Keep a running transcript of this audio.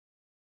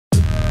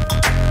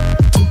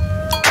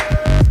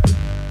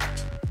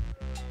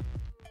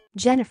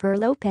Jennifer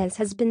Lopez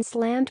has been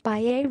slammed by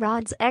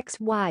A-Rod's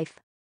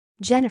ex-wife.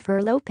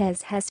 Jennifer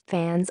Lopez has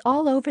fans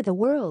all over the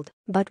world,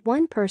 but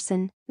one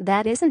person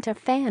that isn't a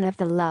fan of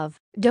the love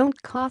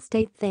don't cost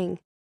a thing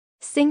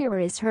singer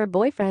is her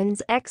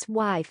boyfriend's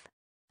ex-wife.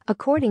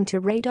 According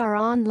to Radar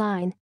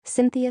Online,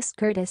 Cynthia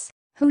Curtis,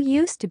 who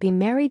used to be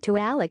married to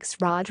Alex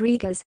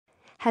Rodriguez,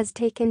 has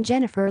taken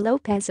Jennifer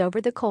Lopez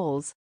over the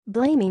coals,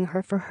 blaming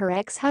her for her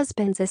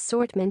ex-husband's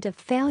assortment of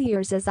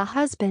failures as a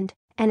husband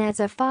and as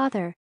a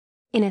father.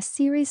 In a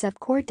series of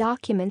court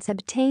documents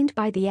obtained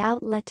by the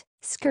outlet,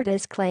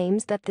 Curtis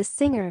claims that the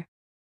singer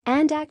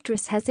and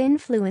actress has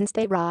influenced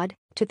A-Rod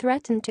to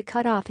threaten to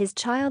cut off his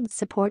child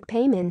support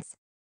payments.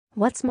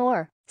 What's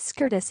more,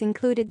 Curtis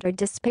included her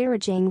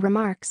disparaging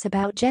remarks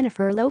about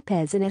Jennifer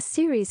Lopez in a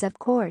series of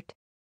court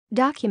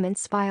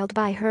documents filed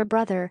by her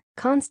brother,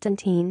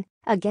 Constantine,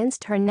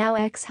 against her now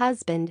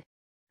ex-husband.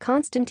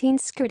 Constantine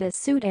Curtis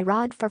sued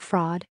A-Rod for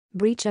fraud,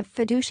 breach of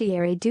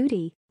fiduciary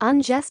duty,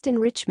 unjust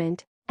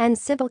enrichment, and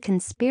civil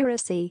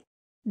conspiracy.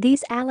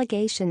 These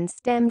allegations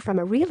stem from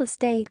a real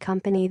estate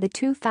company the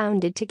two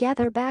founded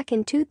together back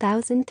in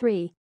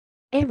 2003.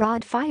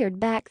 A-Rod fired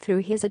back through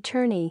his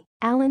attorney,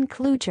 Alan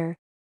Kluger.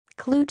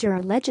 Kluger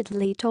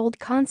allegedly told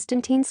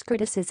Constantine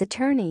Curtis's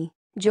attorney,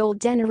 Joel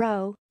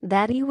Denaro,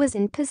 that he was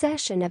in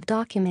possession of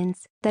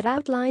documents that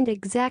outlined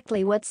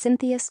exactly what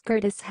Cynthia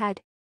Curtis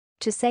had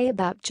to say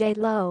about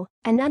J-Lo,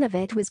 and none of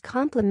it was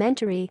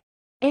complimentary.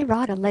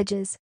 A-Rod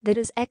alleges that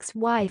his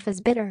ex-wife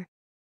is bitter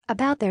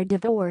about their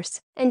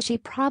divorce, and she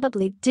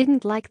probably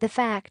didn't like the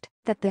fact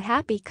that the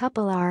happy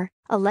couple are,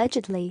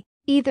 allegedly,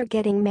 either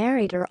getting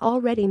married or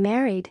already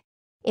married.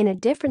 In a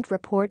different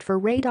report for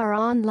Radar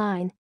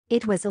Online,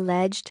 it was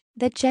alleged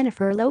that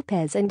Jennifer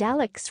Lopez and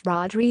Alex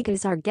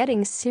Rodriguez are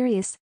getting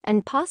serious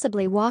and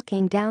possibly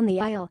walking down the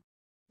aisle.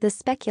 The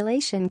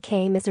speculation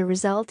came as a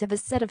result of a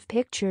set of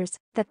pictures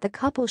that the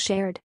couple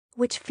shared,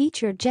 which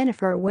featured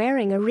Jennifer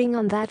wearing a ring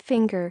on that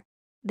finger.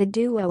 The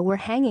duo were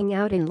hanging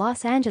out in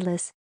Los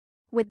Angeles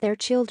with their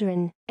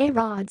children,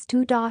 A-Rod's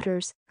two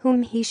daughters,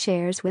 whom he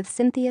shares with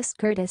Cynthia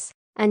Curtis,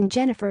 and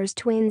Jennifer's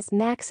twins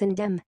Max and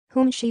Em,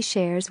 whom she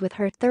shares with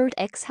her third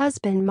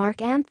ex-husband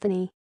Mark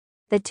Anthony.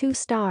 The two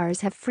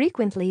stars have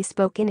frequently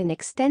spoken in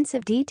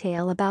extensive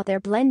detail about their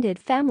blended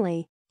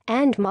family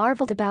and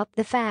marveled about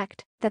the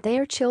fact that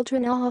their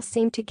children all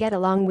seem to get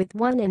along with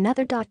one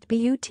another. But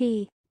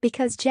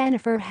because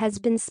Jennifer has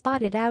been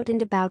spotted out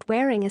and about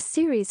wearing a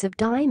series of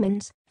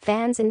diamonds,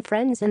 fans and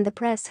friends and the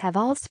press have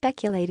all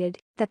speculated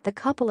that the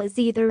couple is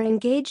either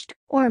engaged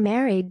or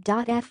married.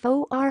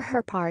 For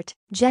her part,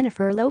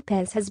 Jennifer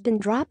Lopez has been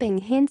dropping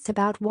hints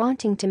about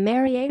wanting to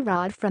marry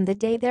A-Rod from the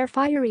day their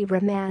fiery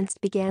romance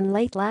began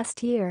late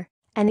last year,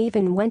 and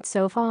even went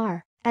so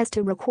far as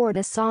to record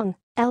a song,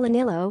 El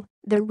Anillo,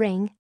 The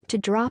Ring, to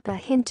drop a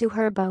hint to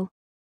her beau.